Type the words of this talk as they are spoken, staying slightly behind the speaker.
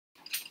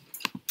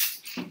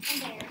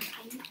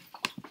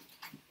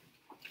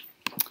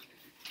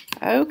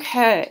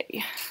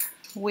Okay,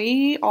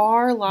 we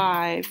are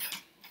live.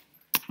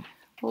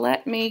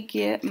 Let me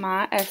get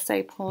my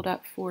essay pulled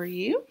up for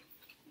you.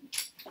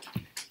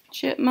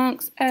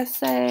 Chipmunks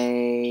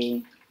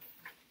essay.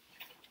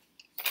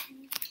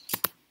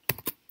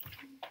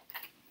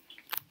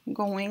 I'm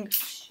going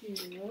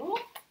to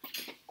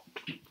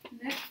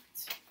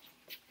next.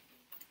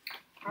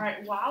 All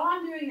right, while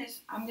I'm doing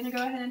this, I'm going to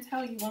go ahead and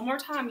tell you one more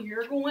time,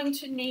 you're going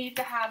to need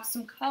to have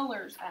some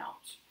colors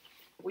out.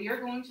 We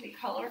are going to be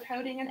color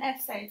coding an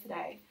essay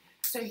today.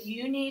 So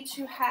you need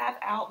to have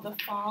out the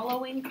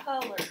following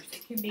colors.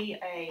 It can be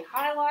a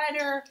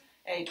highlighter,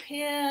 a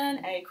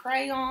pen, a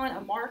crayon,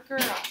 a marker.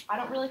 I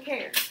don't really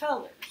care.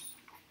 Colors.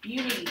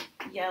 You need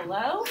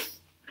yellow,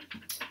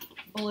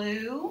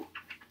 blue,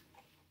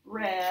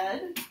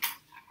 red,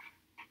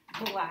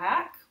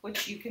 black,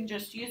 which you can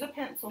just use a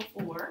pencil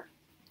for,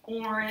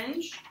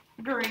 orange,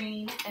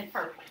 green, and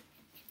purple.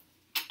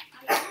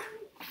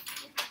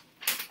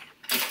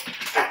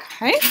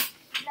 Okay.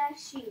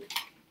 Bless you.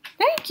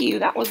 Thank you.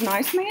 That was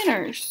nice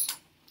manners.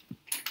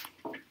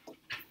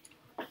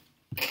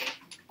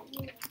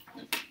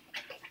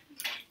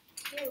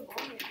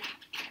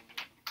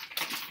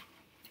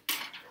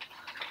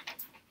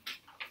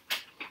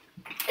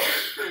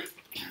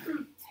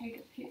 Take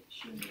a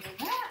picture of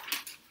that.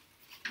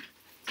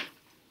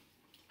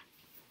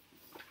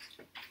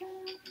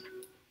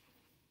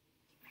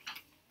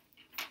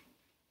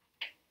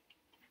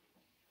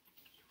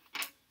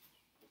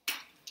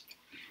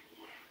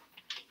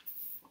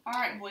 All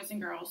right, boys and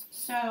girls.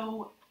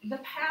 So the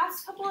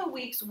past couple of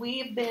weeks,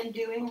 we've been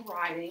doing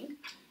writing.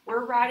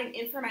 We're writing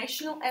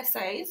informational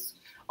essays.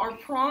 Our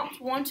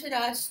prompt wanted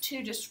us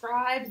to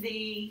describe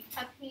the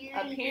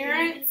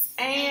appearance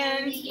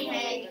and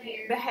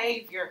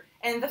behavior.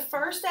 And the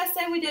first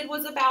essay we did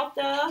was about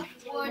the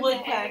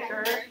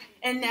woodpecker.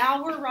 And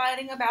now we're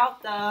writing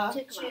about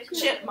the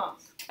chipmunk.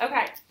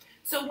 Okay.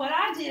 So what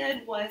I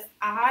did was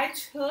I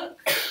took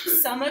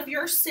some of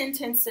your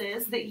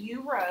sentences that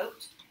you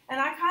wrote, and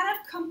I kind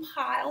of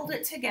compiled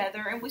it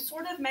together, and we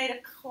sort of made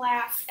a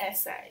class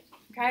essay,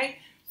 okay?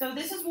 So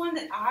this is one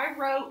that I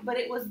wrote, but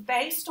it was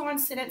based on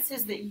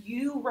sentences that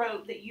you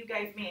wrote that you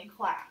gave me in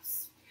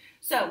class.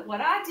 So what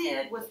I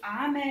did was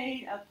I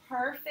made a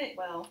perfect.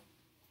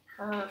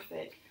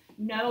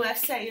 No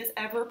essay is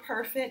ever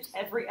perfect.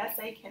 Every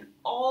essay can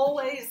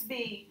always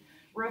be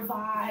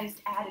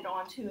revised, added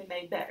on to, and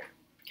made better,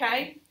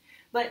 okay?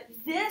 But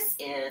this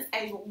is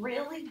a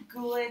really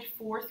good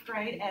 4th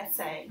grade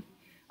essay.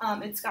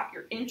 It's got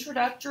your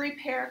introductory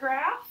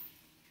paragraph,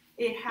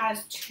 it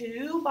has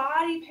 2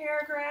 body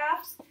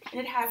paragraphs, and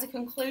it has a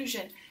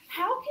conclusion.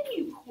 How can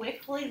you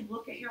quickly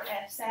look at your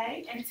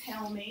essay and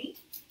tell me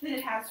that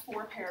it has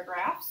 4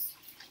 paragraphs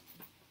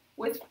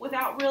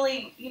without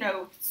really,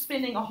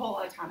 spending a whole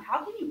lot of time?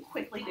 How can you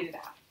quickly do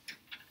that?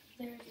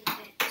 There's a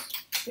bit.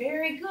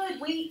 Very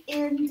good. We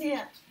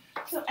indent.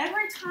 So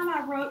every time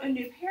I wrote a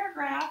new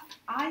paragraph,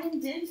 I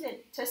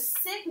indented to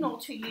signal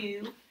to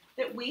you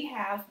that we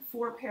have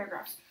 4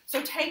 paragraphs.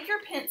 So take your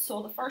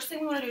pencil. The first thing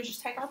we want to do is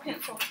just take our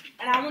pencil,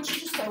 and I want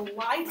you just to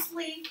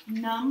lightly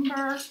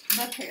number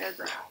the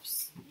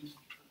paragraphs.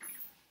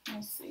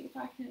 Let's see if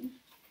I can.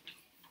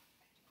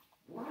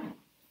 All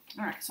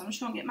right, so I'm just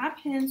going to get my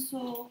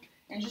pencil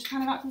and just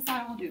kind of out to the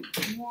side. I'm going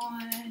to do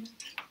 1,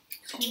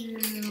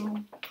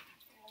 2,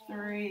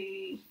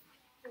 3,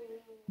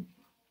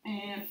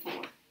 and 4.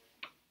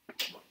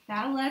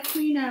 That lets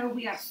me know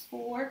we have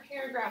 4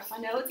 paragraphs. I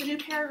know it's a new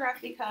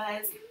paragraph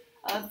because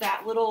of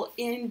that little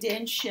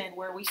indentation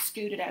where we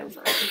scooted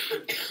over.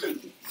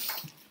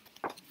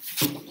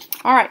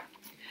 All right.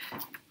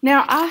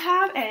 Now I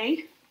have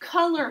a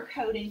color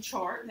coding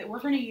chart that we're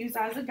going to use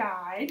as a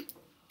guide.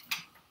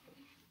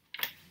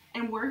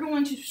 And we're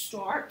going to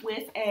start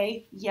with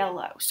a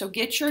yellow. So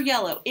get your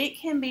yellow. It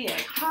can be a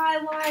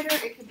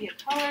highlighter. It could be a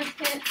colored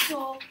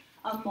pencil,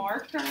 a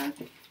marker.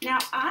 Now,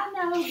 I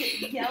know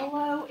that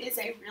yellow is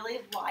a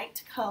really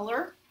light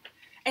color.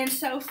 And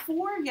so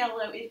for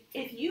yellow,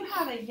 if you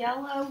have a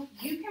yellow,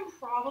 you can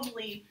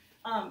probably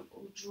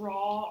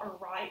draw or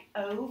write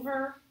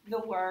over the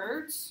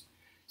words.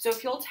 So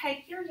if you'll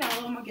take your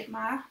yellow, I'm going to get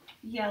my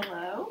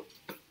yellow.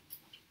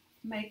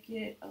 Make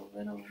it a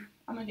little,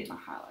 I'm going to get my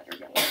highlighter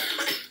yellow.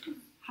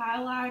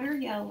 Highlighter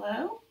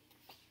yellow.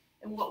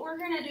 And what we're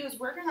going to do is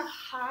we're going to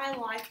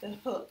highlight the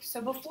hook.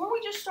 So before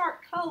we just start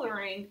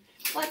coloring,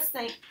 let's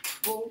think,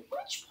 well,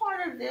 which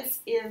part of this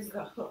is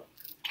the hook?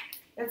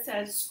 It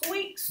says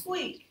squeak,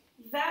 squeak.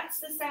 That's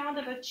the sound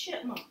of a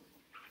chipmunk.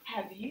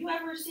 Have you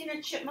ever seen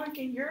a chipmunk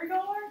in your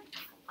yard?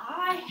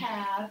 I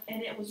have,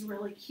 and it was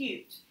really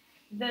cute.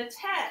 The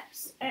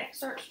text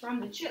excerpts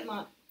from the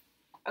chipmunk.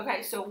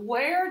 Okay, so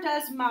where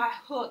does my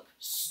hook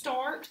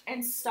start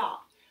and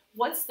stop?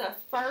 What's the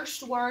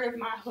first word of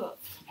my hook?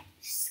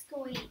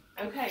 Squeak.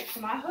 Okay,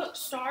 so my hook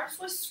starts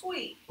with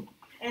squeak,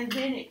 and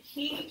then it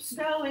keeps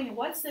going.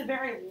 What's the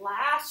very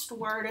last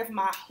word of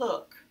my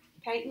hook?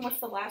 Peyton, what's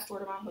the last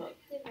word of my hook?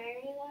 The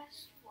very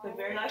last word. The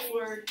very last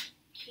word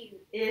cute.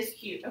 Is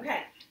cute.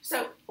 Okay,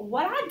 So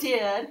what I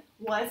did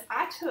was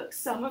I took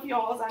some of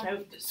y'all's, I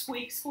know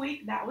squeak,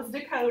 squeak, that was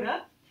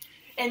Dakota.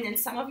 And then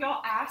some of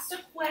y'all asked a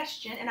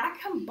question, and I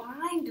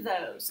combined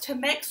those to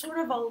make sort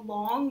of a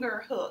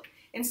longer hook.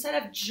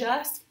 Instead of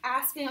just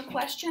asking a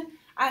question,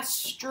 I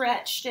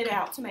stretched it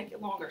out to make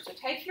it longer. So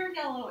take your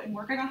yellow, and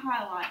we're going to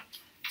highlight.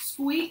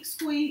 Squeak,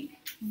 squeak,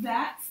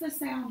 that's the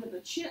sound of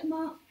a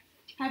chipmunk.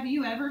 Have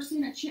you ever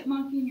seen a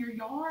chipmunk in your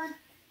yard?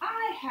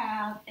 I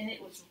have, and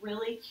it was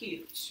really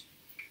cute.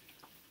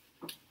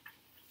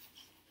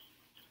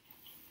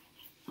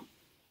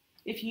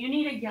 If you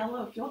need a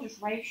yellow, if you'll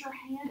just raise your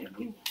hand and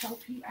we will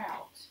help you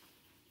out.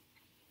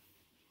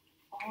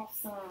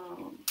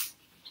 Awesome.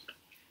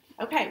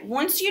 Okay,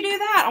 once you do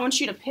that, I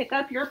want you to pick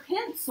up your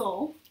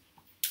pencil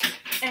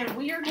and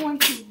we are going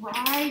to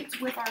write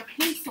with our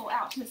pencil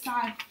out to the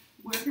side.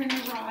 We're going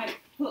to write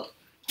hook.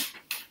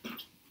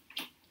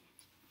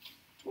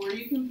 Or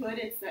you can put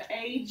it's the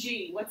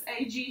AG. What's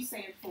AG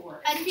stand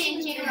for?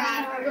 Attention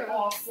grabber.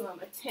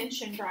 Awesome.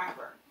 Attention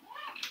grabber.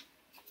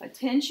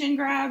 Attention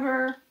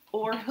grabber.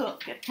 Or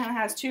hook. It kind of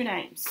has two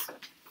names.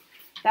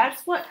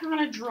 That's what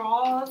kind of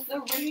draws the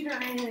reader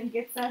in and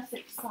gets us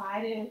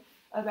excited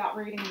about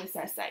reading this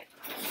essay.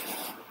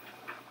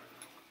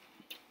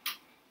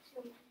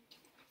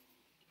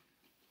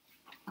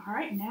 All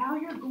right, now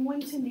you're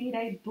going to need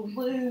a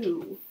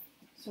blue.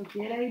 So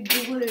get a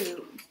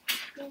blue.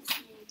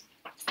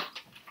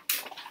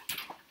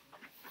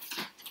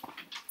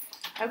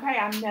 Okay,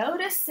 I'm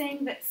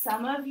noticing that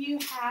some of you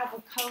have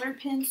a colored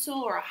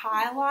pencil or a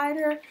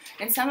highlighter,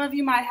 and some of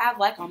you might have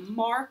like a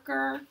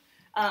marker.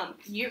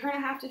 You're going to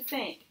have to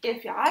think,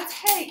 if I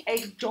take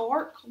a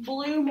dark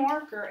blue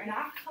marker and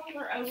I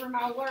color over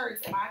my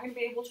words, am I going to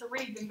be able to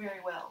read them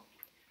very well?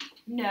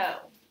 No.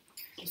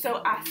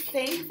 So I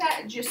think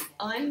that just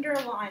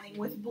underlining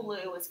with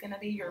blue is going to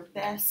be your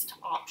best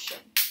option.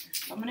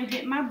 So I'm going to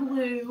get my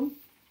blue,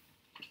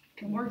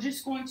 and we're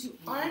just going to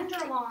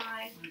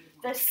underline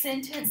the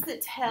sentence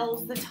that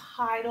tells the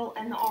title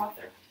and the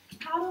author.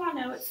 How do I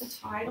know it's the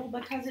title?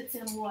 Because it's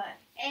in what?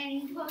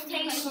 In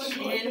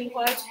quotation. In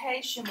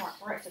quotation mark.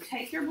 All right, so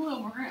take your blue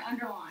and we're going to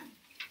underline.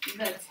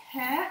 The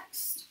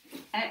text,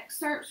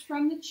 excerpts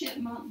from The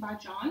Chipmunk by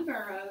John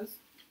Burroughs,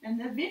 and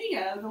the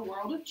video, The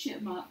World of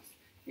Chipmunks,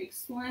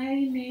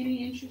 explain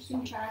many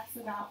interesting facts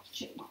about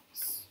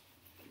chipmunks.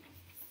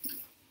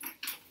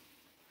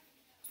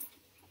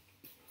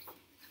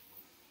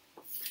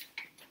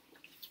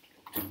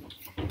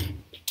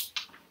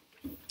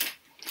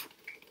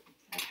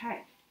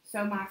 Okay,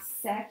 so my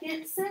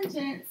second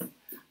sentence,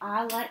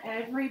 I let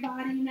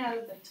everybody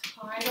know the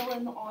title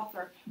and the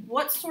author.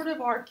 What's sort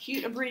of our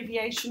cute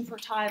abbreviation for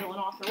title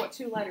and author? What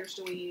two letters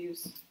do we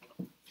use?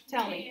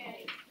 Tell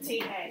me.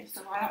 T-A.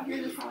 So right out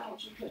here this side, I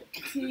want you to put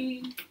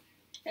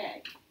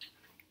T-A.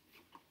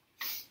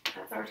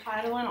 That's our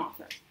title and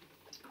author.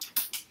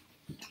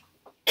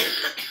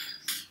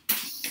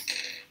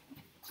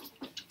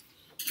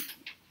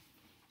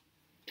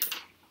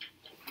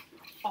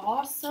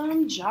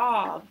 Awesome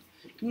job.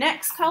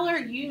 Next color,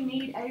 you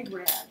need a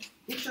red.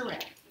 Get your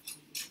red.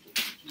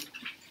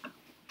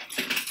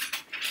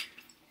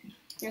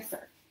 Yes,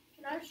 sir.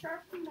 Can I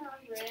sharpen my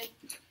red?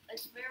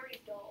 It's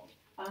very dull.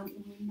 You're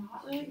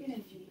not really going to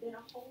need it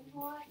a whole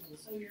lot,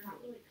 so you're not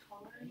really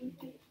coloring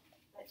with it.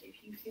 But if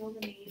you feel the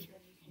need,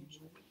 then you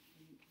can.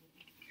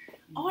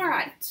 All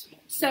right.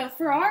 So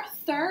for our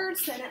third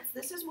sentence,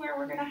 this is where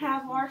we're going to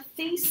have our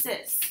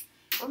thesis.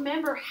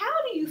 Remember, how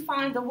do you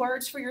find the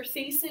words for your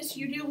thesis?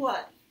 You do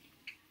what?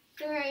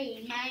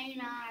 3,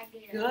 main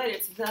idea. Good.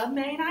 It's the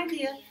main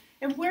idea.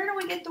 And where do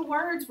we get the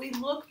words? We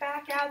look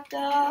back at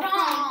the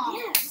prompt.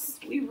 Yes.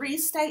 We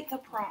restate the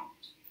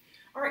prompt.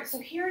 All right. So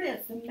here it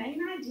is. The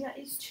main idea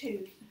is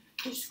to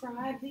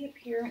describe the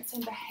appearance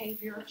and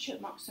behavior of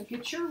chipmunks. So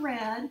get your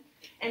red.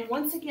 And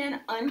once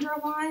again,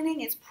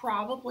 underlining is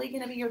probably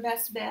going to be your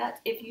best bet.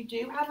 If you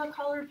do have a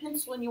colored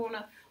pencil and you want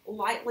to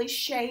lightly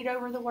shade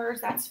over the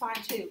words, that's fine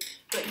too.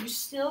 But you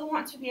still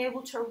want to be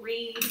able to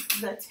read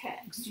the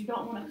text. You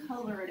don't want to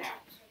color it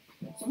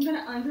out. So I'm going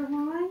to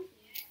underline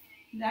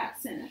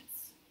that sentence.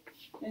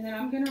 And then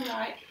I'm going to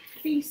write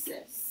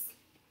thesis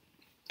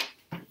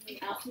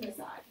out to the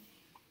side.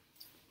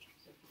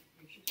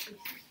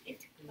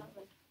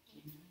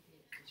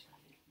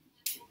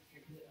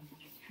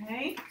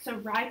 Okay, so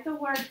write the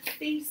word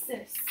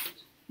thesis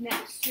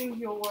next to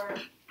your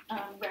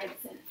red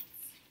sentence.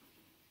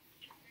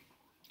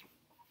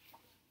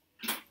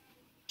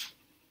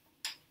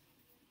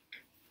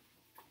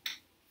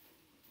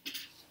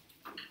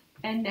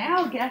 And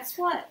now, guess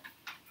what?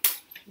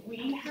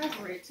 We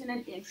have written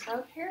an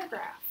intro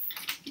paragraph.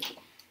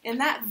 In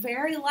that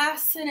very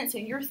last sentence,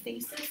 in your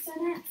thesis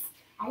sentence,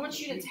 I want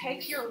you to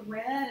take your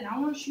red and I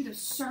want you to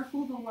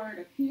circle the word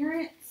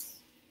appearance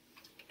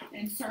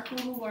and circle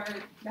the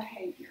word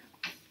behavior.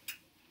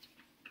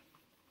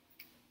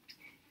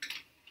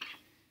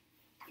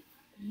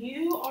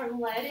 You are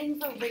letting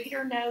the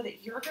reader know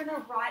that you're going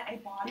to write a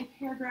body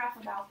paragraph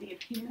about the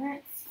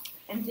appearance,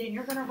 and then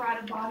you're going to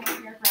write a body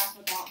paragraph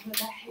about the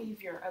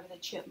behavior of the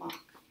chipmunk.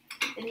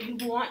 then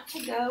you want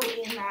to go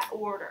in that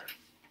order.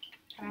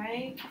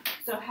 Okay?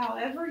 So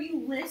however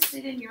you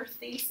listed in your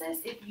thesis,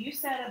 if you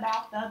said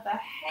about the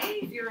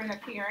behavior and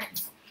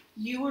appearance,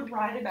 you would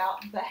write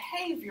about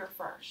behavior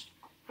first.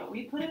 But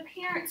we put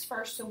appearance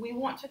first, so we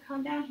want to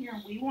come down here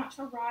and we want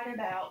to write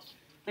about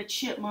the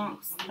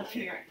chipmunk's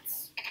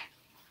appearance.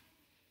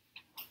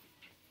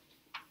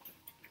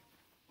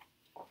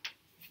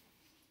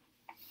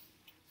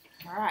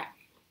 All right.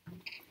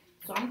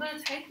 So I'm going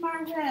to take my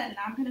red and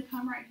I'm going to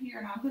come right here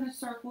and I'm going to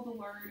circle the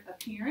word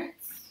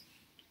appearance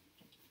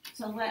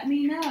to let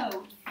me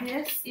know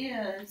this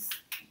is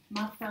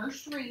my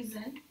first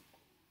reason.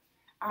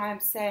 I'm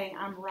saying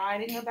I'm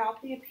writing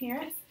about the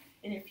appearance.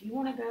 And if you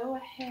want to go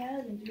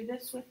ahead and do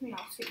this with me,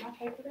 I'll stick my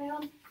paper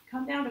down.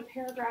 Come down to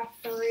paragraph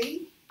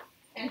 3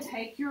 and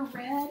take your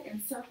red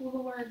and circle the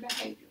word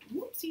behavior.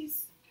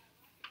 Whoopsies.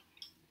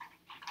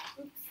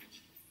 Oops.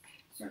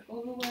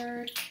 Circle the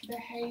word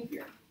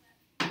behavior.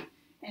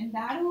 And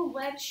that'll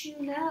let you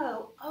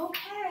know,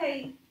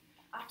 okay,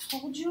 I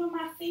told you in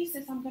my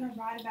thesis I'm going to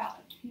write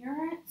about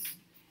appearance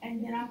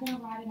and then I'm going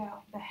to write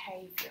about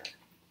behavior.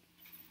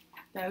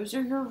 Those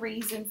are your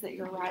reasons that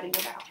you're writing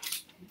about.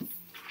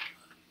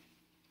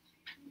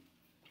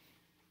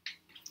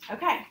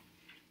 Okay,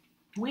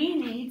 we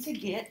need to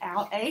get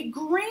out a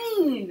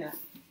green.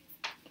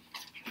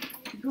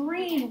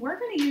 Green, we're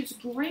going to use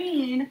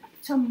green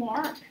to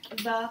mark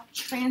the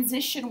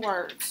transition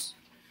words.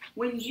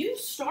 When you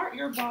start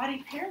your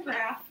body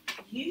paragraph,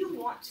 you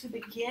want to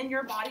begin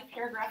your body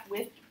paragraph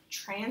with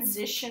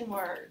transition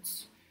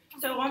words.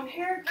 So on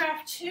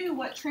paragraph 2,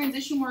 what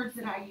transition words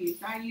did I use?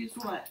 I used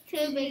what?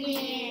 To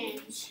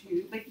begin.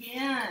 To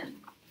begin.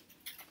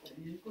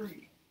 In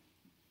green.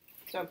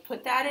 So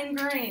put that in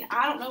green.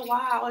 I don't know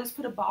why I always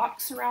put a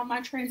box around my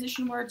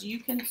transition words. You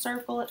can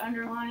circle it,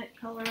 underline it,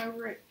 color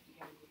over it.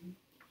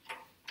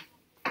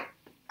 So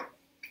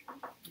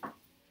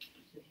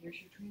here's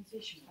your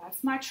transition.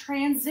 That's my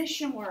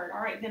transition word.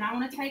 All right, then I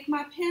want to take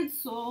my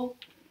pencil.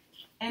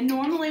 And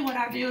normally what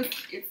I do is,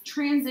 if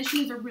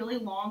transitions are really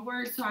long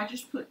words, so I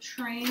just put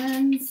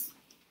trans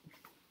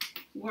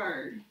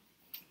word.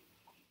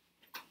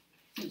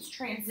 Since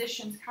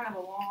transition's kind of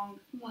a long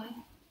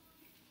one.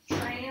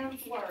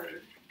 Trans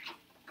word.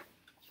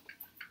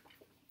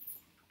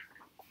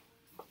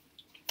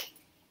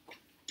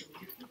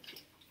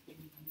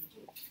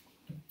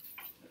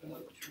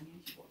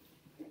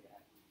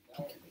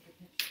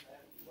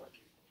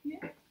 Yeah.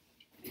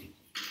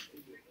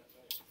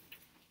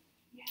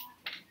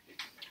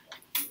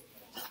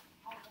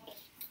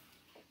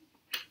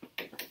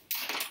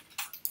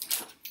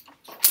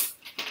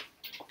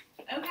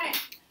 Okay.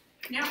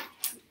 Now,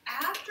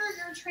 after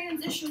your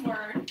transition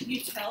word,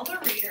 you tell the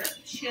reader,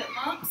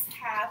 chipmunks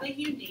have a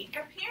unique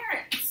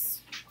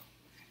appearance.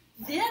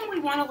 Then we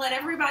want to let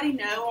everybody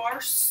know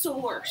our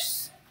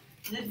source.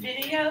 The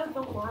video,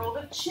 The World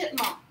of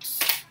Chipmunks.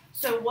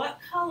 So what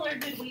color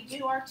did we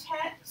do our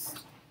text?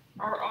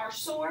 Our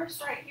source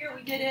right here,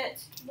 we did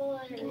it Blue.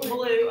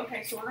 blue.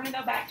 Okay, so we're going to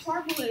go back to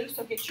our blue.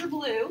 So get your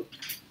blue.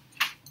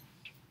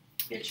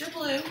 Get your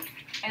blue.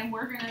 And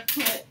we're going to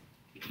put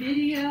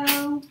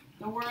video,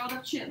 The World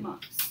of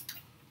Chipmunks.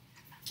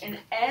 And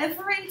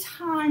every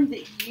time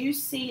that you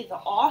see the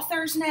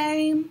author's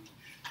name,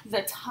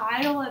 the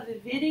title of the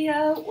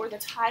video, or the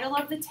title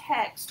of the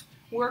text,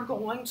 we're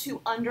going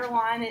to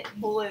underline it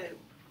blue.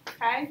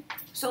 Okay?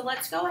 So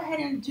let's go ahead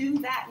and do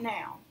that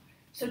now.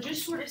 So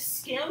just sort of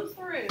skim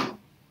through,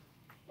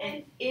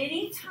 and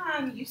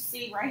anytime you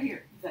see right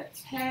here, the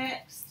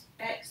text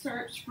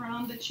excerpts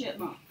from the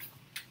Chipmunk,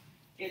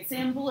 it's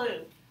in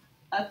blue.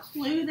 A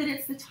clue that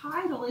it's the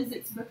title is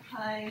it's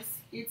because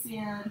it's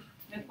in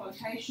the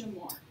quotation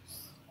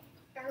marks.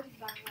 There's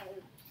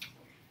burrows.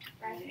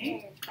 Right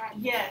Okay. there. Right.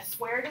 Yes,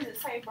 where does it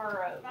say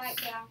burrows? Right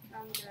down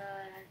from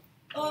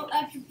the. Oh,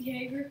 after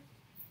behavior.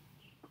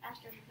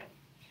 After the.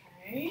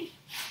 Okay.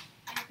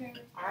 After.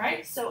 All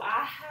right, so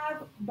I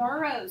have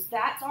Burroughs.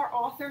 That's our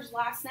author's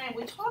last name.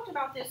 We talked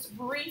about this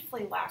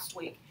briefly last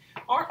week.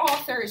 Our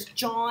author is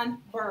John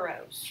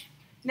Burroughs.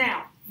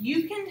 Now,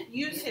 you can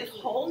use his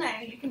whole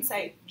name. You can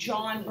say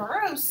John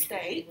Burroughs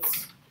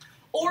states,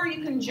 or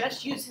you can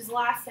just use his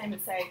last name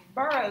and say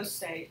Burroughs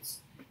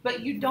states.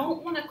 But you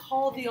don't want to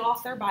call the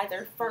author by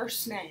their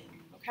first name,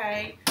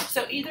 okay?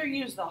 So either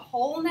use the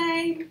whole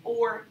name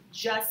or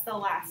just the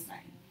last name.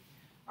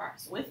 All right,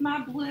 so with my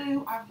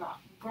blue, I've got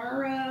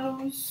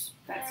Burroughs.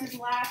 That's his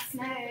last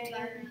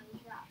name.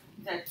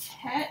 The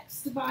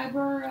text by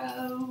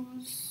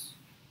Burroughs.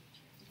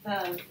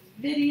 The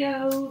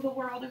video, The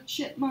World of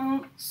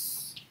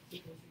Chipmunks.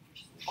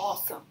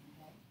 Awesome.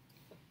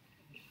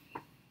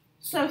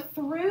 So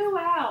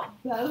throughout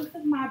both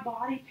of my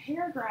body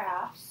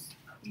paragraphs,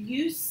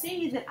 you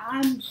see that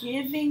I'm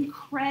giving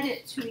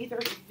credit to either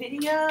the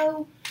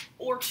video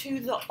or to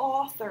the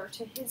author,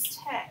 to his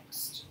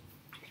text.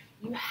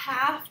 You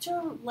have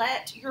to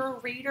let your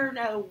reader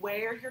know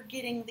where you're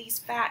getting these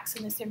facts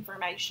and this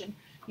information.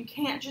 You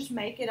can't just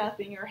make it up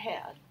in your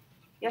head.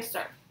 Yes,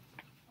 sir?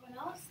 When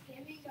I was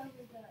skimming over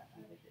the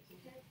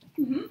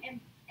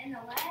in the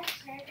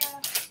last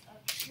paragraph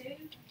of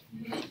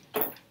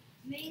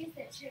means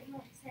that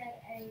chipmunks had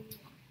a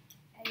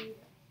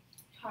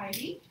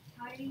Tidy.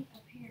 tidy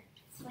appearance.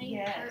 Clean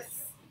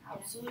Yes,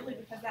 absolutely,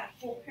 because that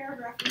whole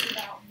paragraph is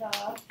about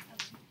the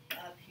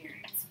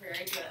appearance.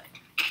 Very good.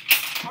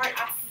 All right,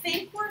 I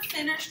think we're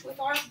finished with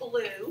our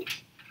blue.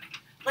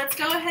 Let's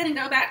go ahead and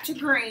go back to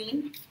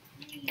green.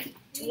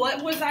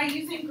 What was I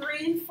using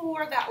green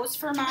for? That was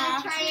for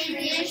my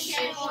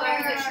transition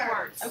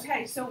words.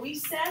 Okay, so we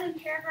said in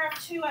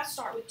paragraph 2, I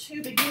start with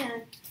to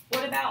begin.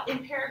 What about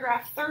in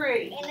paragraph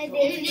 3? In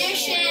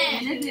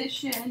addition. In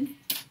addition.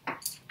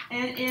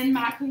 And in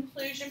my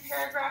conclusion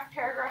paragraph,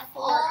 paragraph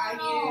 4,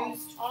 I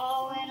used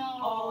all in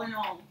all. all in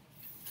all.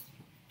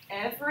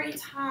 Every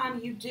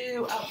time you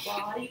do a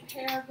body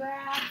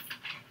paragraph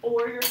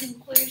or your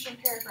conclusion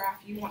paragraph,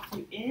 you want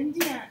to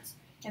indent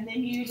and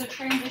then use a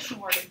transition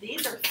word. And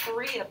these are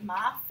 3 of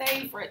my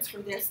favorites for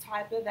this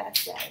type of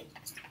essay.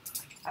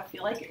 I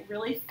feel like it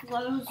really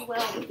flows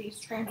well with these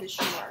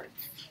transition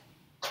words.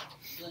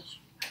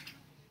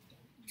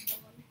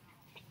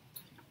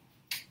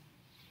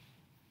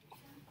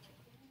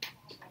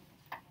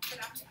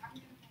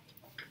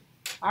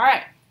 All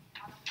right.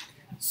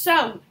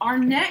 So our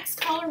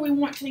next color we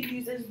want to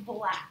use is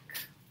black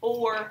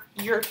or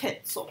your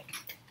pencil.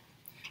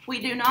 We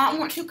do not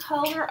want to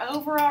color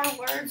over our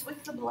words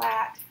with the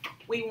black.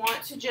 We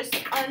want to just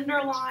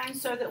underline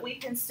so that we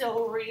can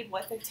still read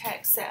what the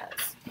text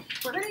says.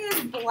 We're going to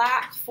use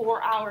black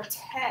for our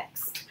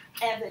text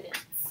evidence.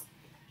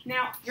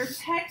 Now, your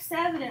text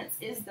evidence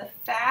is the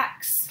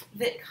facts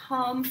that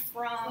come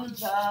from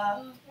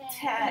the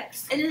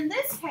text. And in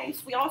this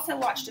case, we also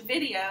watched a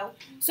video,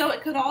 so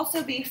it could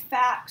also be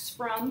facts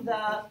from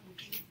the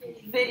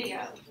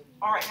video.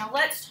 All right, now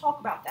let's talk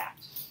about that.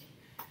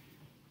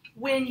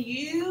 When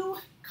you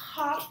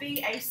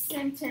copy a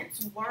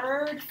sentence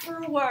word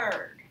for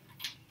word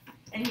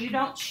and you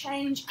don't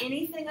change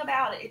anything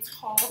about it, it's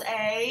called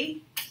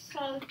a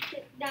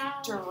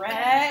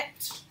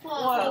direct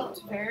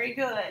quote. Very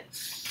good.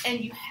 And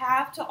you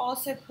have to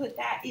also put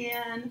that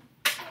in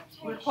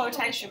with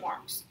quotation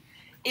marks.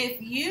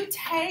 If you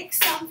take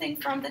something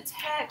from the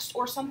text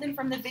or something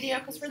from the video,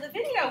 because for the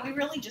video we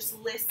really just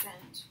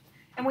listened,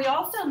 and we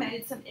also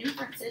made some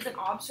inferences and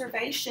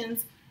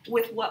observations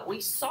with what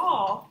we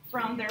saw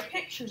from their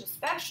pictures,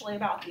 especially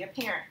about the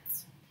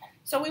appearance.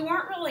 So we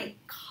weren't really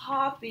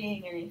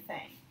copying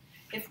anything.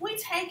 If we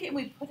take it and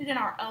we put it in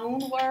our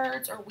own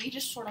words, or we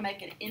just sort of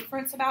make an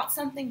inference about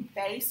something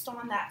based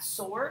on that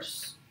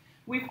source,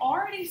 we've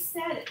already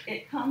said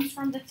it comes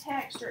from the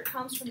text or it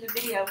comes from the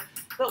video,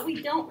 but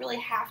we don't really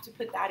have to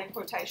put that in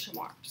quotation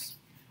marks.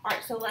 All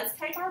right, so let's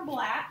take our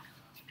black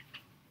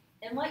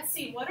and let's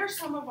see what are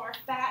some of our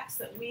facts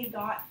that we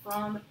got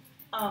from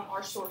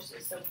our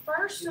sources. So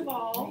first of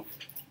all,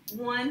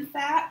 one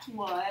fact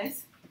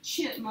was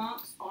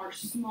chipmunks are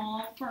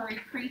small furry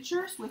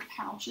creatures with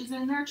pouches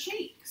in their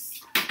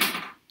cheeks.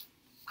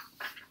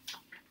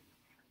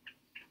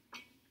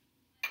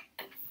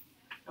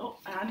 Oh,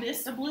 I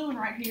missed a blue one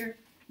right here.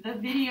 The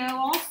video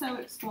also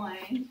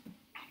explained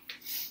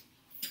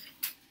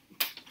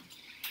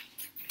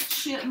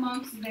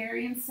chipmunks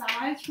vary in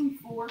size from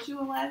 4 to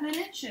 11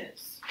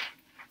 inches.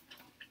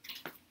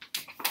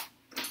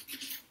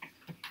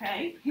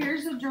 Okay,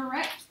 here's a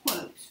direct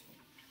quote.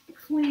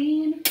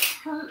 Clean,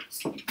 pert,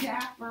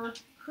 dapper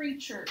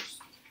creatures.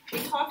 We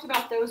talked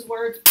about those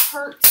words,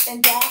 pert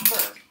and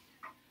dapper.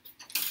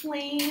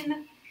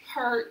 Clean,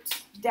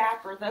 pert,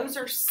 dapper. Those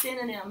are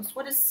synonyms.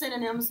 What does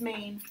synonyms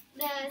mean?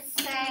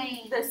 The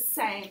same. The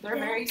same. They're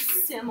very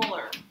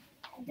similar.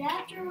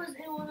 Dapper was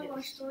in one of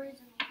our stories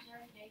in the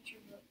Observed Nature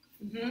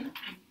book.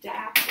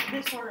 Dapper.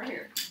 This word right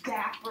here.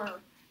 Dapper.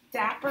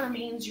 Dapper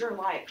means you're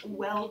like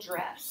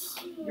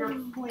well-dressed. You're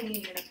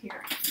clean in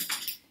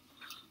appearance.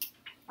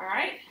 All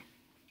right?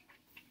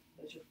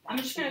 I'm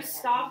just going to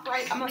stop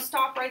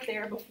right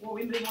there before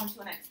we move on to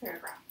the next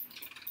paragraph.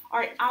 All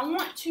right, I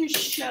want to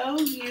show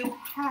you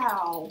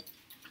how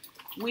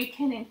we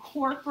can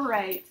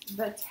incorporate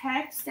the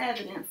text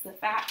evidence, the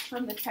facts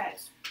from the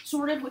text,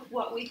 sort of with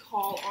what we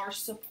call our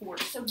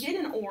support. So get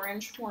an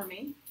orange for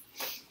me.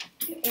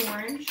 Get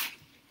orange.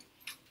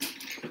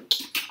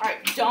 All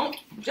right, don't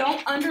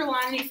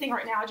underline anything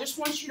right now. I just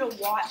want you to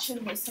watch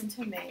and listen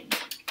to me.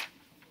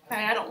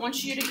 Okay, I don't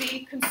want you to be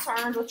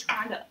concerned with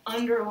trying to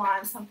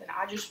underline something.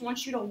 I just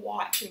want you to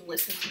watch and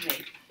listen to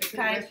me.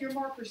 Okay? With your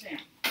markers in.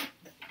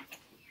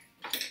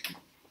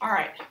 All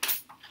right.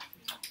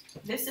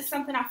 This is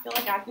something I feel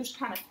like I just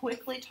kind of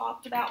quickly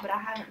talked about, but I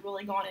haven't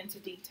really gone into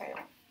detail.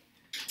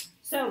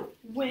 So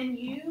when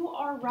you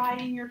are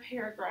writing your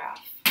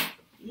paragraph,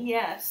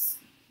 yes,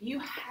 you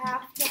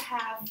have to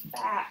have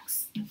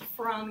facts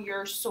from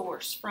your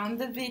source, from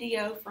the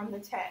video, from the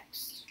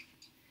text.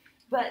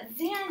 But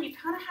then you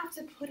kind of have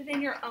to put it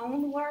in your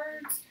own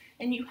words,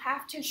 and you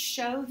have to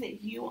show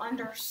that you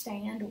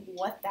understand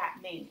what that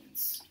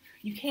means.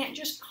 You can't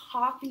just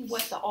copy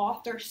what the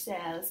author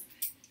says.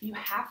 You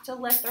have to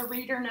let the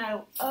reader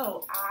know,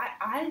 oh,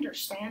 I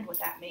understand what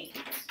that means.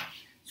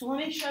 So let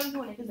me show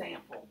you an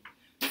example.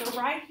 So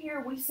right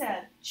here we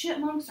said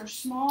chipmunks are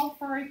small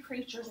furry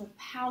creatures with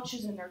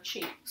pouches in their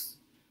cheeks.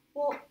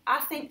 Well,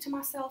 I think to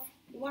myself,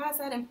 why is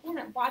that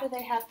important? Why do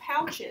they have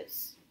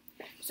pouches?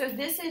 So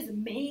this is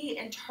me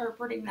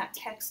interpreting that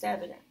text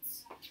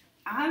evidence.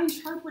 I'm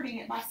interpreting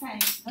it by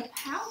saying the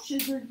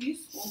pouches are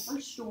useful for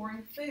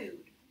storing food.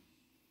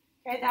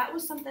 Okay, that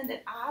was something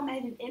that I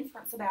made an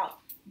inference about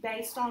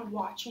based on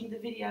watching the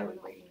video and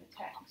reading the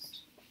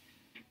text.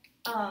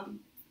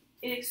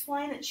 It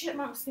explained that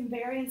chipmunks can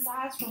vary in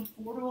size from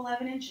 4 to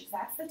 11 inches.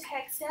 That's the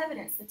text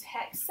evidence. The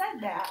text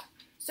said that.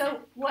 So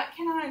what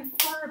can I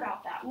infer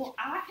about that? Well,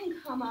 I can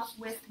come up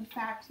with the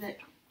fact that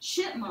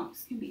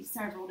chipmunks can be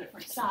several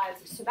different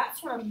sizes. So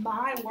that's sort of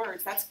my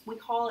words. We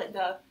call it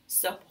the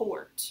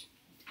support.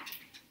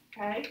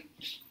 Okay?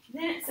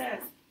 Then it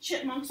says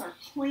chipmunks are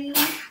clean,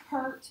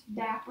 pert,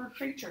 dapper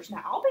creatures.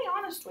 Now, I'll be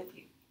honest with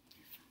you.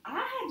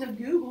 I had to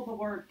Google the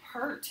word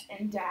pert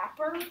and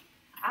dapper.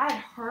 I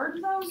had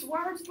heard those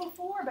words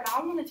before, but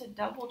I wanted to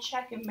double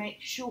check and make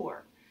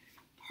sure.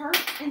 Pert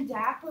and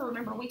dapper,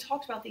 remember we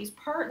talked about these.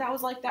 Pert, that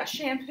was like that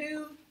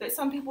shampoo that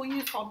some people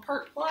use called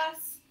Pert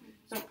Plus.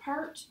 So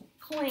pert,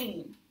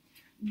 clean.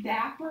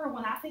 Dapper,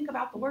 when I think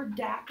about the word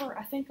dapper,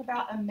 I think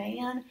about a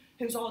man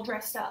who's all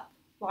dressed up.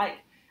 Like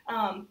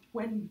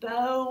when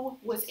Bo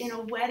was in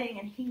a wedding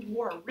and he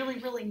wore a really,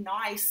 really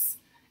nice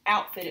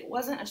outfit. It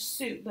wasn't a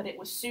suit, but it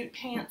was suit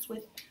pants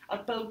with a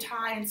bow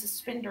tie and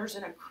suspenders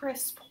and a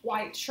crisp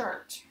white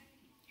shirt.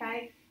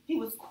 Okay? He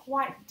was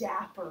quite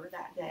dapper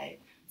that day.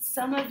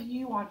 Some of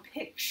you on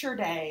picture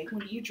day,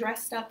 when you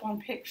dressed up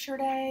on picture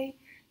day,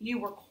 you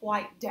were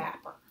quite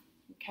dapper.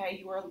 Okay?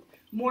 You were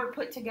more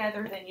put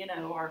together than,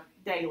 our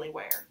daily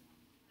wear.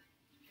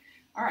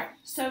 All right,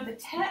 so the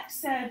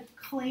text said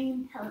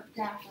clean, pert,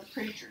 dapper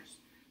creatures.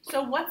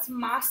 So what's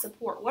my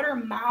support? What are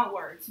my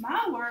words?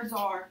 My words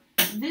are,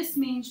 this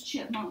means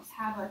chipmunks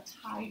have a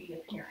tidy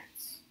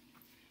appearance.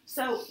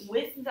 So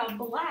with the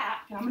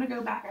black, and I'm going to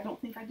go back, I don't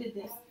think I did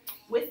this.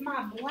 With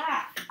my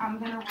black, I'm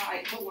going to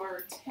write the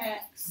word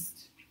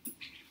text,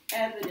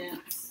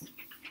 evidence.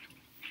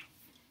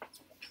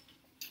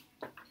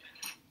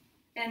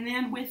 And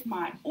then with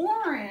my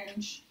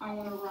orange, I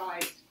want to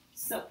write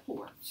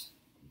support.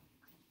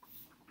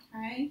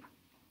 Okay?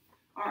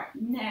 All right,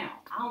 now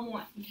I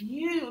want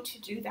you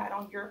to do that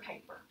on your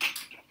paper.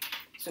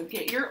 So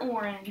get your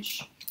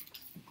orange.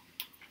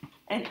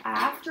 And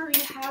after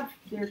you have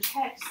your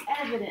text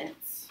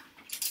evidence,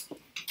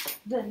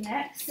 the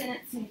next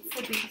sentence needs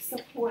to be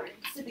support. It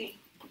needs to be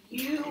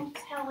you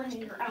telling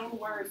in your own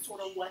words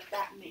sort of what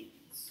that means.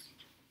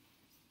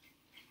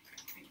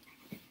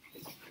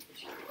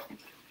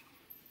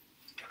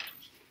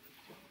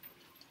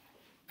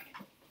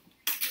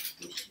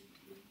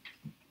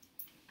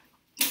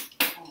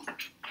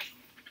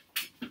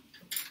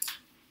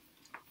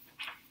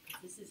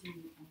 This is in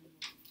your own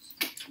words,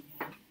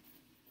 okay?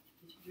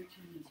 You're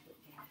telling us what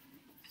that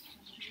means.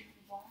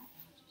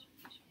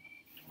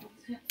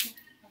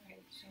 Okay,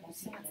 so the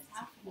sentence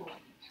after that,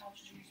 the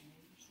pouches are used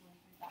for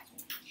storing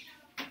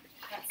food.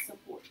 That's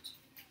support.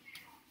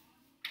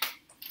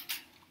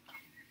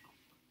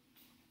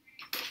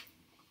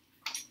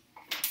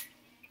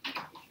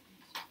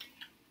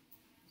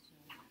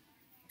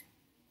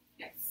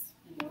 Yes.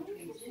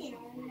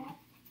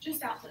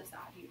 Just out to the side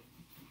here.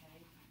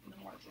 Okay. In the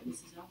margin. This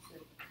is also a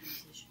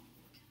transition.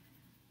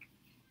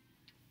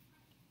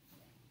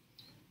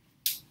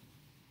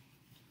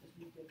 Because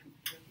we go from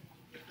transition.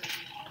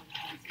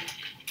 Okay.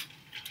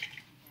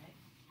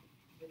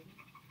 Ready?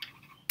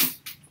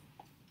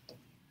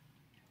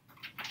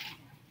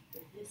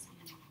 But this is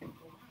the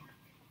line.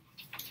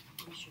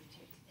 Here's your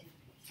text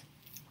evidence.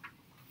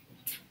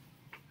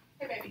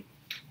 Hey, baby.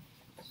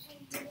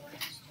 So you want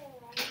us to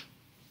write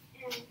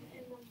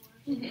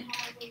in the words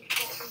how we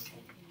what we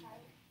think about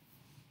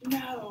it?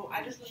 No,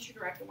 I just want you to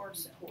write the word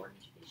support.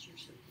 Is your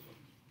support.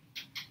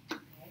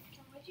 Okay.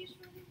 Can we just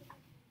write it?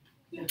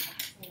 Yeah. So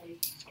I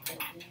say that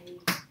they,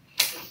 the answer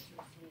says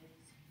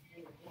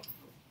they were different.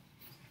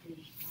 The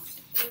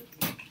possibility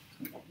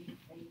that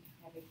they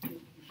have a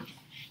good piece.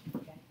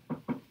 Okay.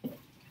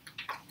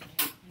 They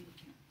have clean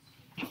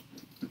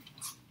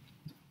appearance.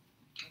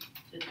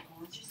 So the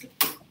orange is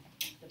support,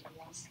 the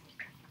black is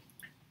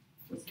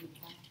what's in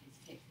black is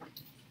text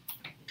evidence.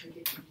 If they're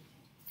different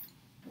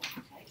in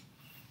text. Okay.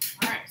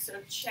 All right, so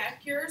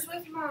check yours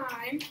with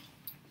mine.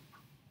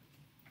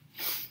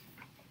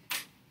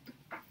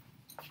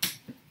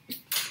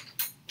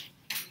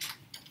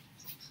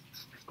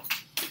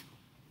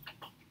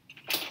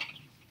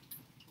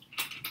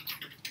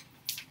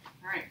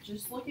 All right,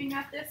 just looking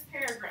at this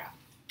paragraph.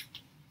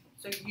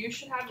 So you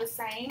should have the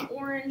same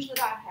orange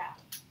that I have.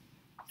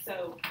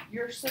 So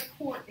your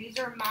support, these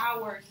are my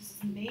words. This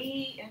is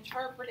me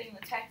interpreting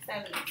the text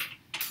evidence.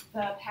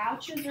 The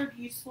pouches are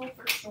useful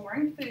for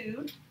storing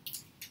food.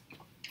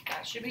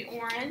 That should be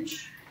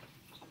orange.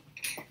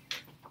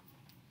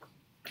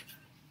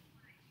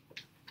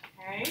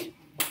 Okay.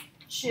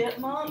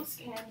 Chipmunks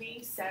can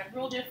be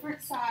several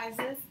different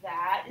sizes.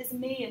 That is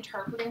me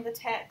interpreting the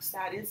text.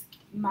 That is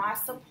my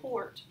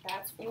support.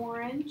 That's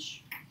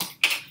orange.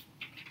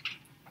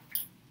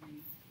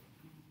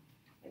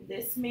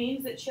 This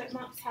means that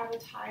chipmunks have a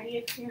tidy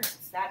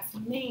appearance. That's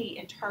me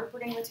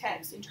interpreting the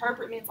text.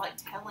 Interpret means like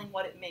telling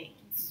what it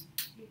means.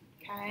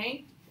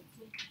 Okay?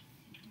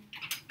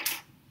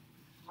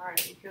 All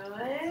right,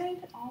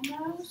 good.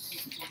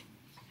 Almost.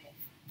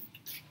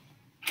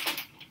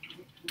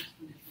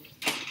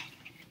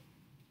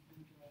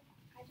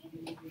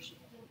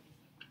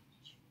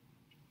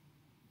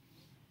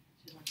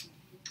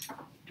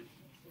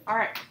 All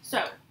right,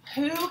 so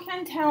who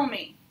can tell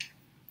me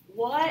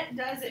what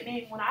does it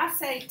mean when I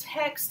say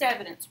text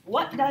evidence?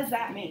 What does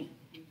that mean?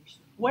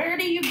 Where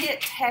do you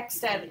get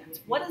text evidence?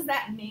 What does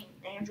that mean,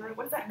 Andrew?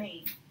 What does that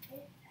mean?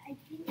 I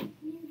think it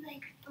means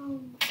like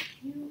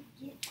you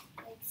get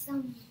like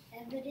some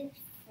evidence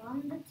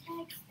from the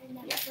text and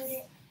then put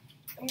it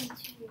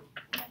into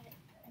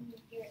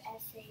your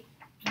essay.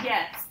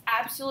 Yes,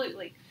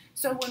 absolutely.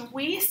 So when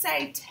we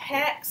say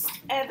text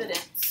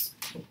evidence,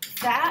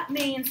 that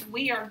means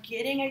we are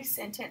getting a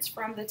sentence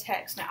from the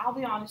text. Now, I'll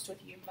be honest with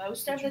you.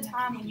 Most of the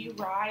time when you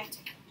write,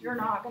 you're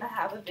not going to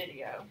have a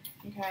video,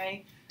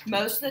 okay?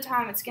 Most of the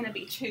time it's going to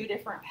be two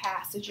different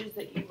passages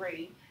that you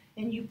read,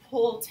 and you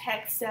pull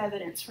text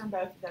evidence from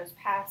both of those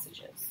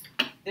passages.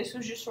 This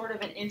was just sort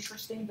of an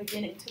interesting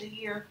beginning to the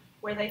year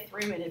where they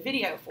threw in a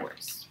video for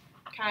us,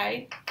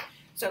 okay?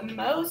 So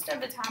most of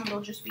the time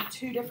it'll just be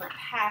two different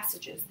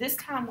passages. This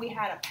time we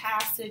had a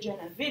passage and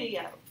a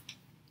video.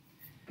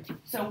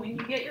 So when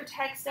you get your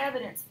text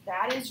evidence,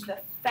 that is the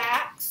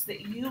facts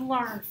that you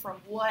learned from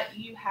what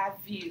you have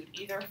viewed,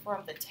 either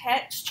from the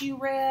text you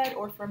read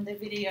or from the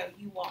video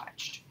you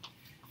watched.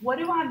 What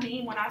do I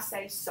mean when I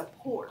say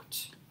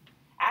support?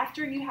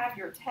 After you have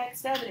your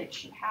text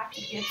evidence, you have to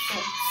give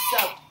some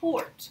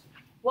support.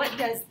 What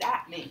does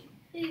that mean?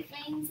 It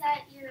means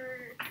that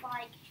you're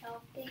like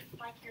helping,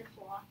 like you're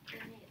blocking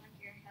it,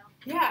 like you're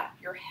helping. Yeah,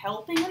 you're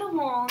helping it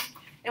along.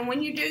 And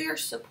when you do your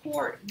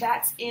support,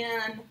 that's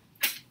in,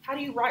 how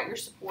do you write your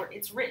support?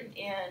 It's written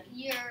in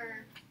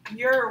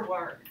your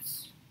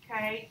words,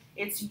 okay?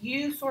 It's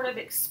you sort of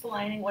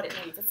explaining what it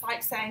means. It's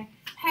like saying,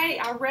 hey,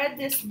 I read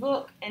this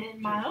book, and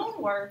in my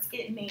own words,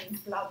 it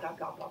means blah, blah,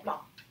 blah, blah, blah,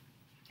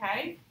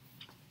 okay?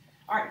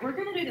 All right, we're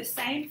going to do the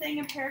same thing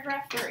in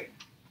paragraph 3.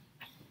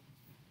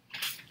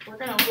 We're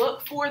going to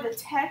look for the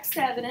text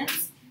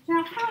evidence.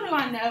 Now, how do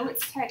I know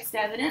it's text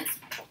evidence?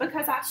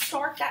 Because I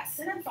start that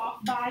sentence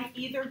off by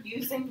either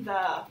using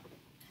the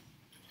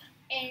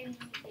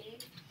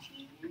Indentation.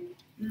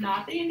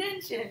 Not the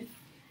indentation.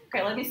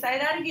 Okay, let me say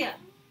that again.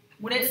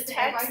 When it's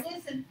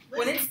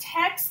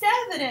text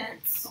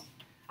evidence,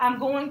 I'm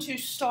going to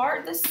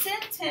start the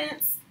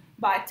sentence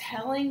by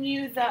telling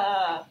you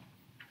the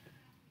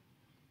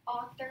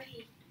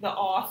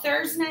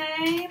author's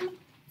name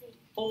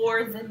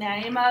or the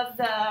name of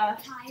the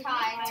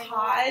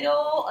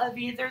title of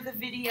either the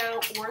video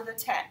or the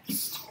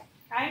text.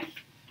 Okay?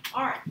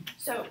 All right.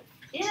 So,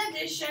 in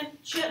addition,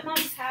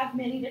 chipmunks have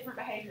many different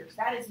behaviors.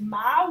 That is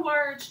my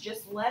words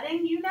just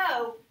letting you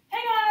know, hey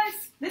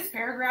guys, this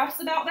paragraph's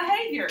about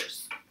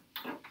behaviors.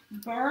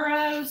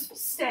 Burrows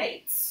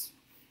states.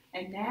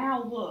 And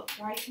now look,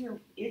 right here,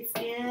 it's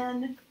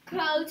in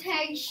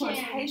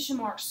quotation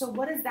marks. So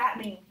what does that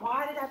mean?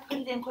 Why did I put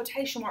it in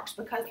quotation marks?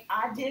 Because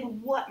I did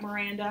what,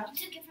 Miranda?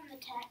 You took it from the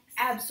text.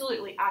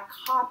 Absolutely. I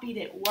copied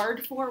it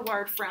word for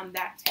word from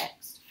that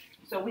text.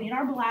 So we need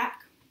our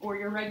black or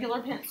your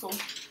regular pencil.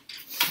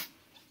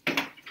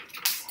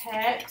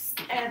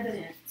 Text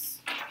evidence.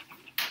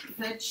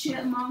 The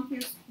chipmunk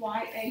is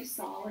quite a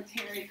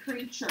solitary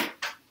creature.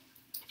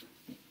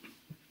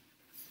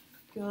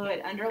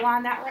 Good.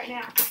 Underline that right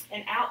now.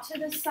 And out to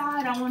the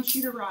side, I want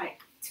you to write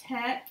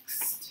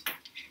text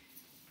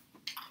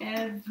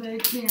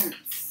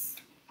evidence.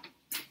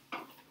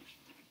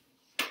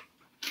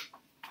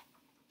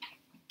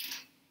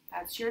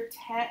 That's your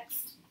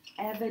text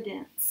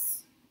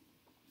evidence.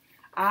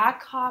 I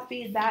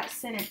copied that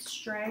sentence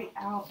straight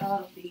out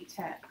of the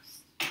text.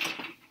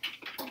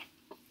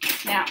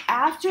 Now,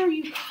 after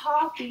you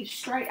copy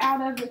straight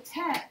out of the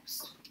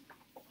text,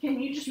 can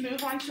you just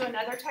move on to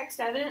another text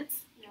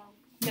evidence?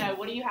 No,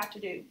 what do you have to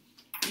do?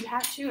 You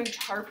have to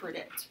interpret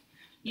it.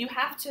 You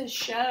have to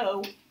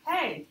show,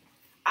 hey,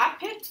 I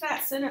picked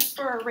that sentence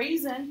for a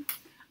reason.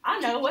 I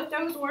know what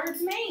those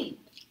words mean.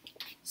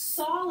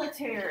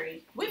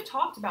 Solitary. We've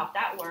talked about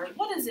that word.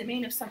 What does it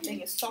mean if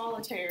something is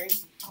solitary?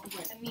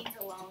 It means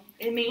alone.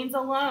 It means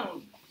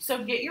alone.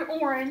 So get your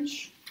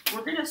orange.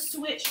 We're going to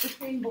switch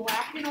between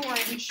black and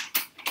orange.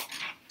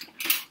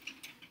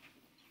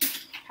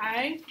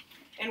 Okay?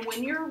 And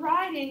when you're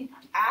writing,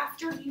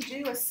 after you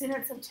do a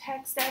sentence of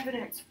text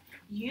evidence,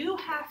 you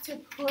have to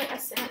put a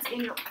sentence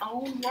in your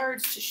own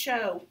words to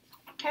show,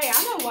 hey,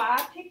 I know why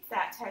I picked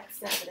that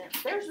text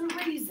evidence. There's a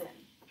reason.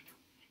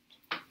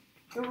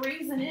 The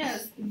reason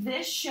is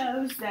this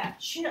shows that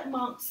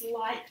chipmunks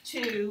like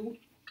to,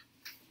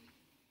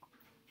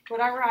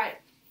 what'd I write?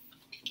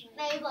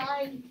 They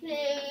like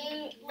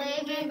to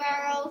live in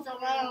burrows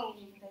alone.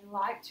 They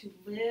like to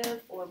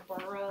live or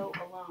burrow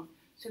alone.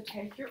 So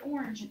take your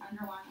orange and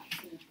underline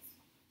that sentence.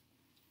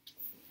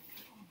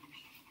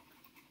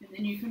 And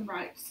then you can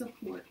write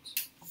support.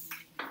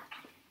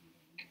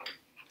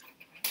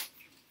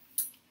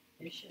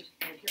 This should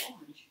make your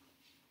orange.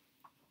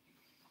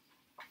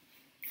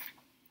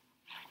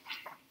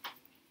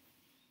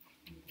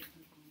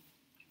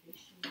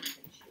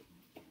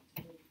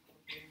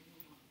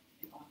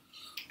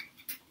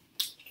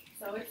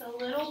 So it's a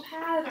little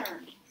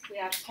pattern. We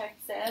have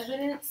text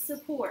evidence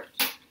support.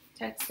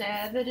 Text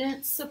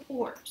evidence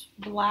support.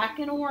 Black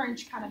and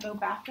orange kind of go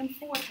back and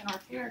forth in our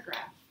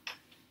paragraph.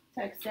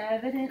 Text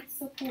evidence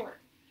support.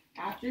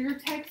 After your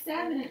text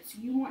evidence,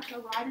 you want to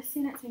write a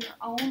sentence in your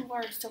own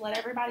words to let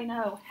everybody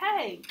know,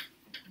 hey,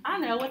 I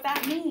know what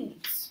that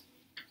means.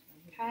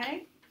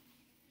 Okay?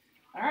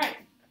 All right.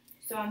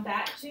 So I'm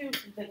back to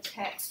the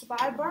text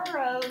by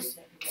Burroughs.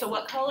 So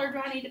what color do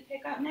I need to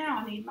pick up now?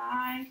 I need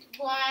my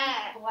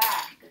black.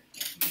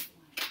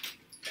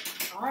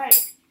 All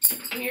right.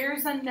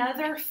 Here's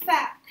another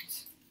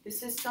fact.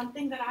 This is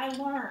something that I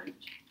learned.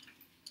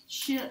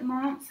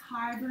 Chipmunks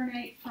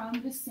hibernate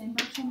from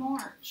December to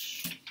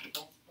March.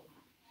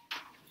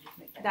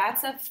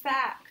 That's a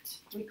fact.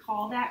 We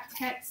call that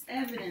text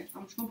evidence.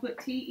 I'm just going to put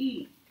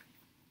TE.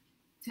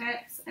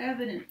 Text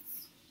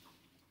evidence.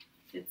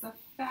 It's a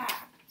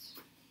fact.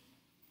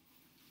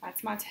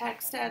 That's my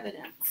text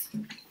evidence.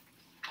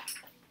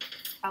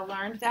 I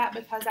learned that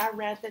because I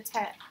read the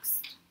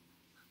text.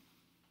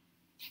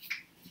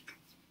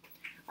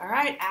 All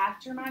right,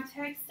 after my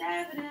text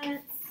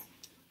evidence,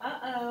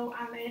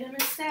 I made a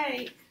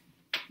mistake.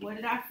 What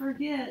did I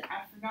forget?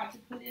 I forgot to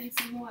put in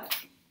some what?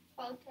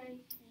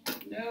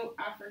 Nope,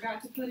 I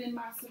forgot to put in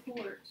my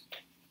support.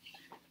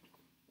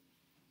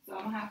 So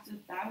I'm going to have to,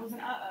 that was an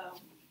I'm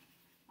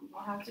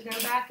going to have to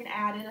go back and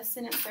add in a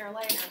sentence there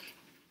later.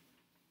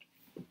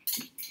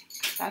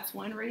 That's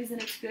one reason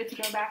it's good to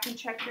go back and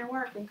check your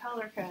work and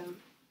color code.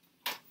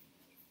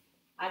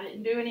 I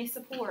didn't do any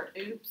support.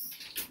 Oops.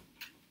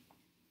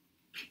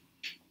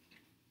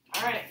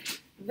 All right.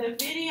 The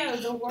video,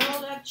 The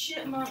World of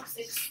Chipmunks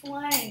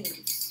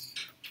Explains.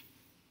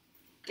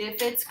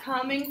 If it's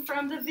coming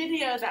from the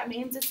video, that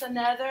means it's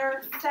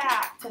another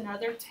fact,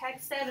 another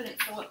text evidence.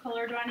 So what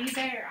color do I need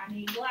there? I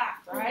need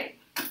black, right?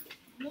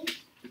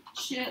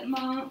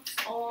 Chipmunks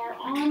are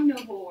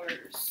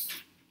omnivores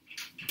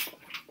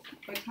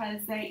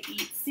because they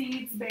eat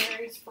seeds,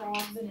 berries,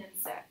 frogs, and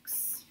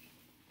insects.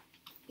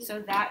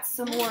 So that's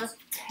some more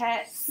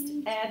text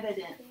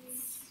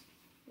evidence.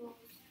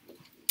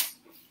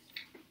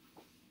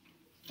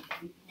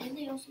 And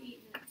they also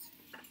eat nuts.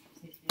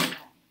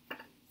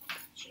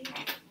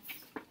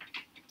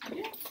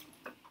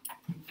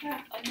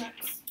 Yeah,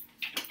 nuts.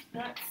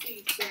 Nuts,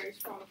 seeds, berries,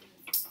 frogs, and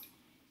insects.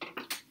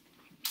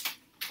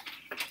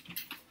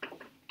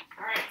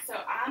 Alright, so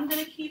I'm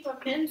going to keep a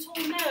mental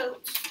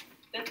note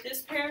that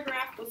this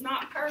paragraph was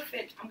not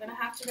perfect. I'm going to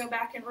have to go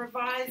back and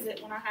revise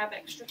it when I have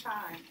extra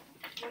time.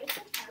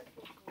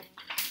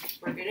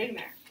 We're getting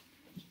there.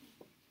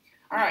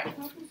 Alright.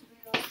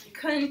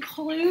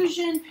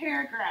 Conclusion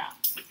paragraph.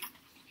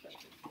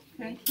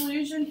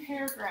 Conclusion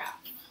paragraph.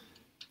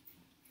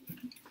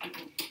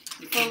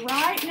 So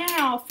right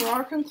now, for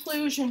our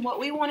conclusion, what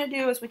we want to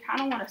do is we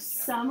kind of want to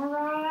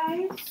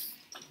summarize.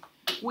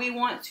 We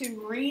want to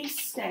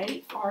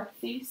restate our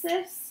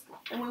thesis,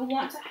 and we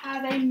want to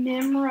have a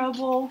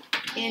memorable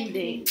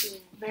ending.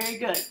 Very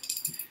good.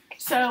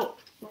 So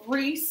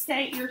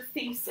restate your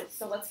thesis.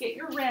 So let's get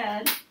your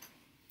red.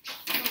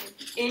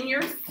 In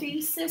your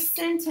thesis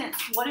sentence,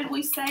 what did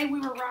we say we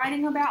were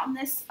writing about in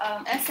this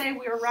essay?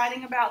 We were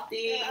writing about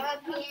the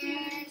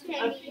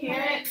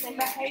appearance and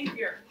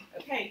behavior.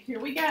 Okay, here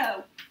we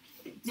go.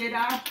 Did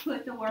I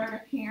put the word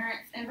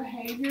appearance and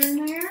behavior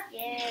in there?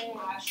 Yeah.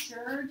 I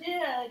sure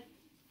did.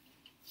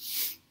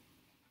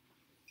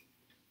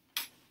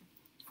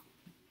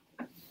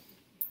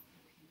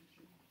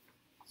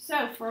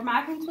 So for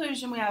my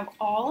conclusion, we have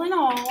all in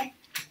all,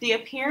 the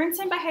appearance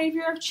and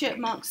behavior of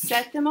chipmunks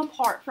set them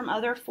apart from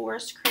other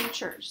forest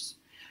creatures.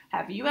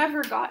 Have you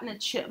ever gotten a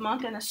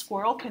chipmunk and a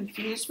squirrel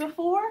confused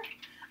before?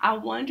 I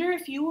wonder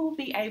if you will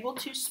be able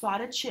to spot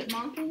a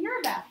chipmunk in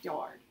your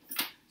backyard.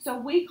 So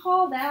we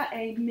call that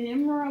a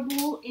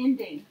memorable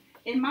ending.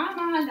 In my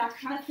mind, I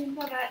kind of think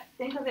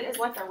of it as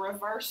like a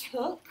reverse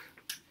hook.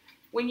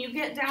 When you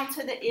get down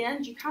to the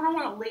end, you kind of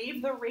want to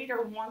leave the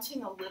reader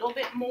wanting a little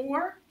bit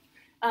more.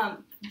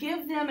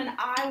 Give them an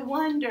I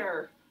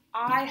wonder,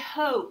 I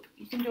hope.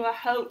 You can do a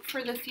hope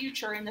for the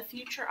future. In the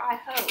future, I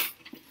hope.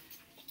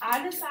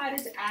 I decided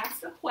to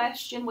ask a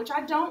question, which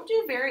I don't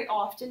do very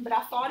often, but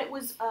I thought it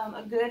was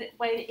a good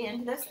way to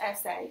end this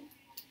essay.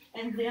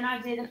 And then I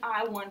did an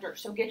I wonder.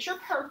 So get your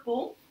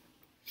purple.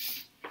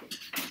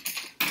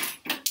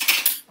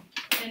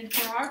 And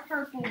for our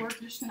purple, we're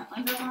just going to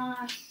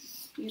underline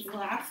these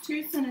last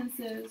two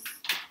sentences.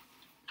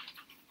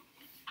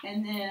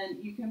 And then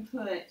you can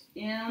put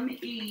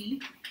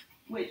ME,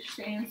 which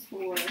stands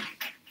for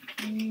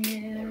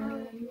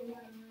memorable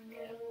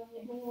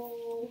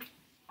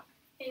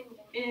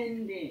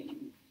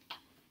ending.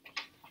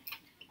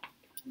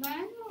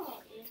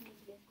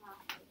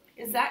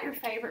 Is that your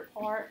favorite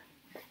part?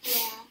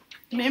 Yeah.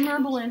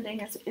 Memorable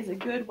ending is a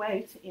good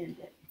way to end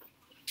it.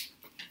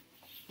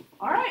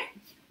 All right,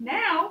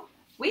 now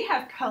we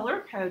have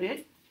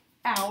color-coded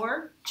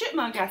our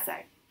chipmunk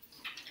essay.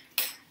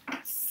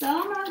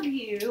 Some of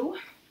you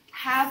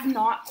have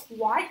not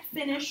quite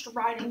finished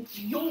writing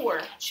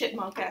your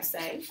chipmunk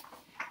essay,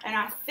 and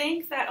I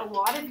think that a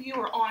lot of you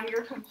are on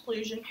your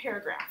conclusion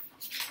paragraph.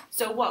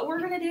 So what we're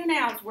going to do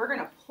now is we're going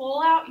to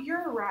pull out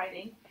your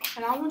writing,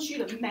 and I want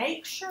you to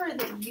make sure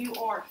that you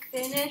are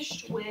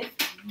finished with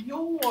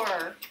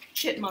your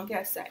chipmunk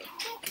essay.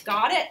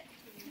 Got it?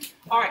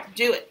 All right,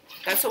 do it.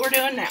 That's what we're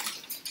doing now.